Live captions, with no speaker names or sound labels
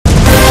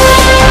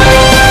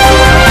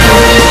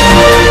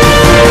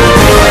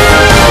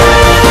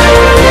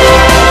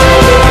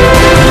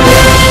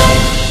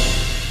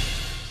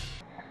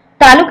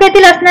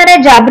तालुक्यातील असणाऱ्या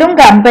जाबरुंग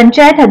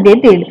ग्रामपंचायत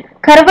हद्दीतील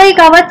खरवई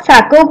गावात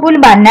साकव पूल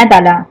बांधण्यात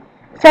आला।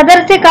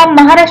 सदरचे काम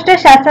महाराष्ट्र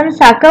शासन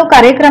साकव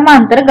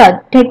कार्यक्रमाअंतर्गत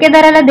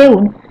ठेकेदाराला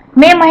देऊन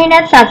मे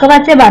महिन्यात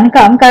साकवाचे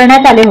बांधकाम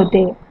करण्यात आले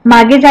होते।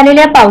 मागे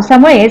झालेल्या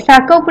पावसामुळे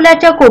साकव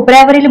पुलाच्या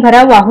कोपऱ्यावरील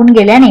भराव वाहून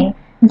गेल्याने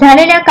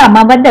झालेल्या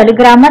कामाबद्दल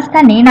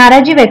ग्रामस्थांनी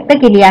नाराजी व्यक्त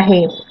केली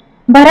आहे।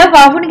 भराव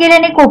वाहून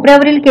गेल्याने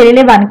कोपऱ्यावरील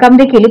केलेले बांधकाम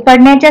देखील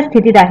पडण्याच्या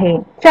स्थितीत आहे।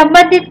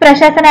 संबंधित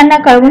प्रशासनांना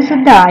कळवून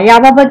सुद्धा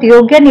याबाबत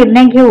योग्य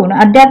निर्णय घेऊन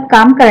अद्याप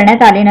काम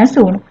करण्यात आले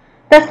नसून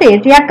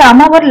तसेच या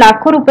कामावर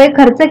लाखो रुपये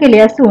खर्च केले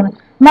असून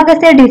मग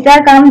असे ढिसाळ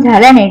काम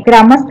झाल्याने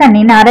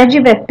ग्रामस्थांनी नाराजी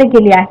व्यक्त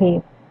केली आहे।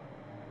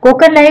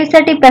 कोकण लाईव्ह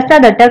साठी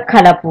प्रसाद अटक,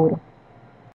 खालापूर।